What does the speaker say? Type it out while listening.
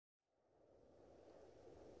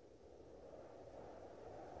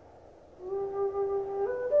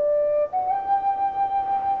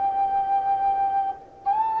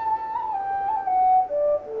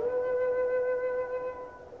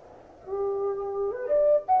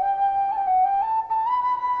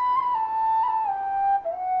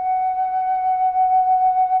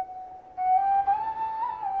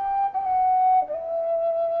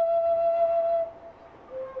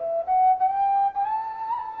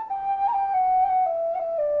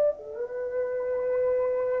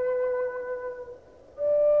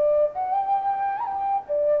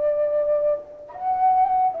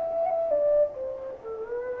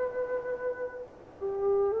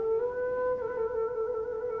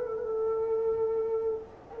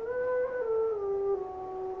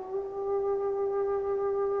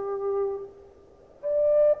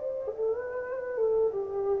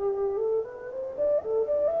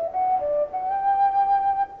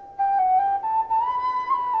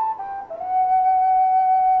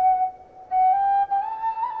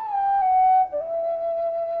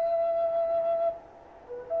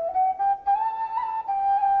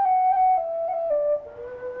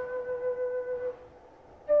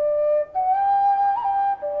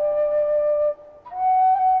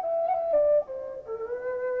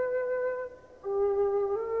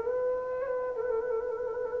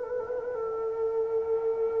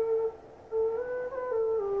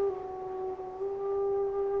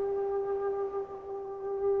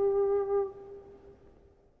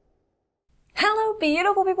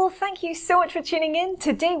beautiful people, thank you so much for tuning in.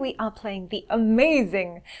 Today we are playing the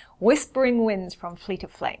amazing Whispering Winds from Fleet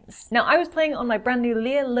of Flames. Now I was playing on my brand new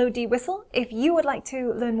Lir Whistle. If you would like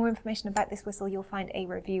to learn more information about this whistle, you'll find a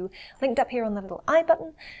review linked up here on the little I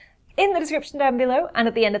button in the description down below, and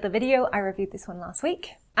at the end of the video I reviewed this one last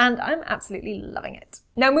week and I'm absolutely loving it.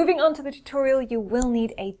 Now moving on to the tutorial, you will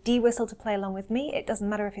need a D whistle to play along with me. It doesn't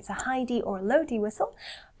matter if it's a high D or a low D whistle,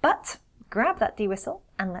 but grab that D whistle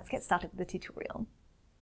and let's get started with the tutorial.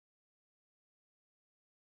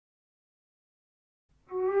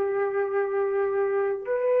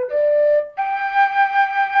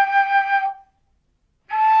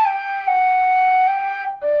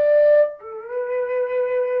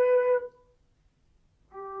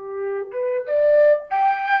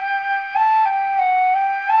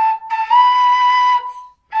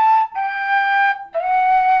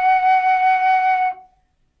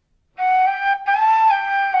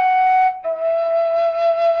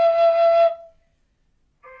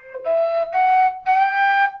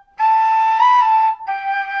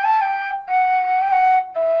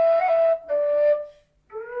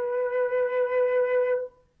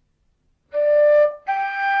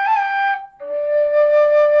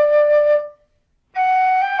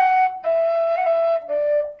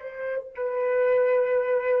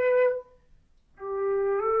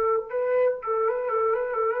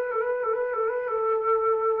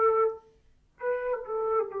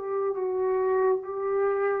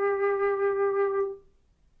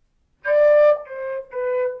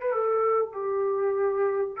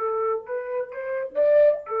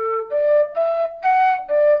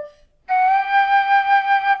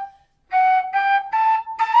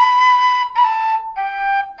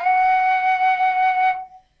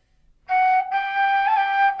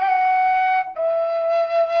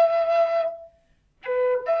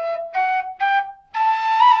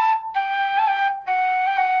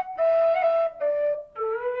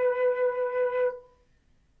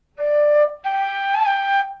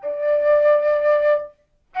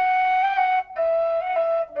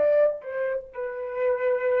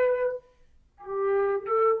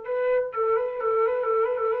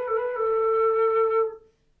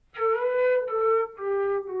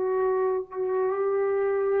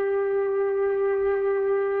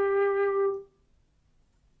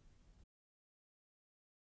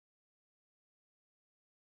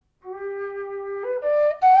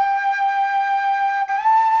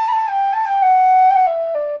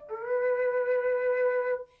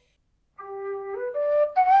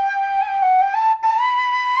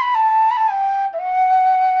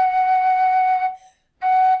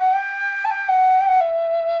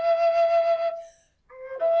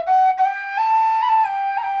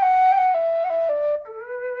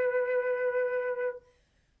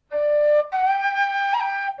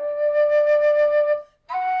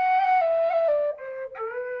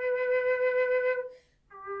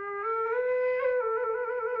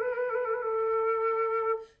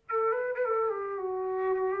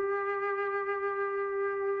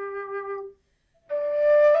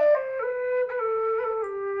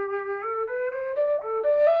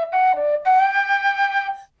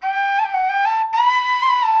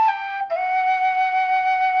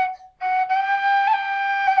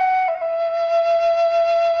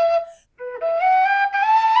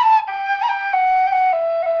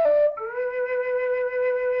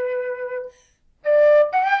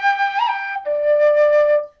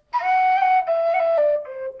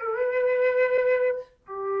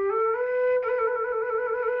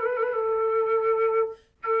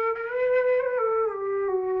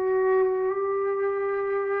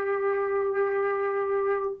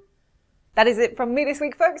 That is it from me this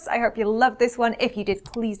week, folks. I hope you loved this one. If you did,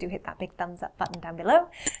 please do hit that big thumbs up button down below.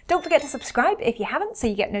 Don't forget to subscribe if you haven't, so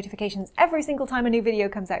you get notifications every single time a new video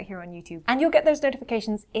comes out here on YouTube. And you'll get those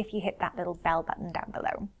notifications if you hit that little bell button down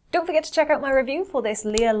below. Don't forget to check out my review for this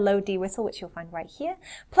Lir Low D whistle, which you'll find right here,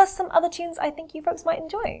 plus some other tunes I think you folks might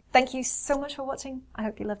enjoy. Thank you so much for watching. I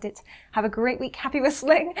hope you loved it. Have a great week, happy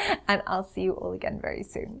whistling, and I'll see you all again very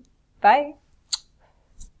soon. Bye!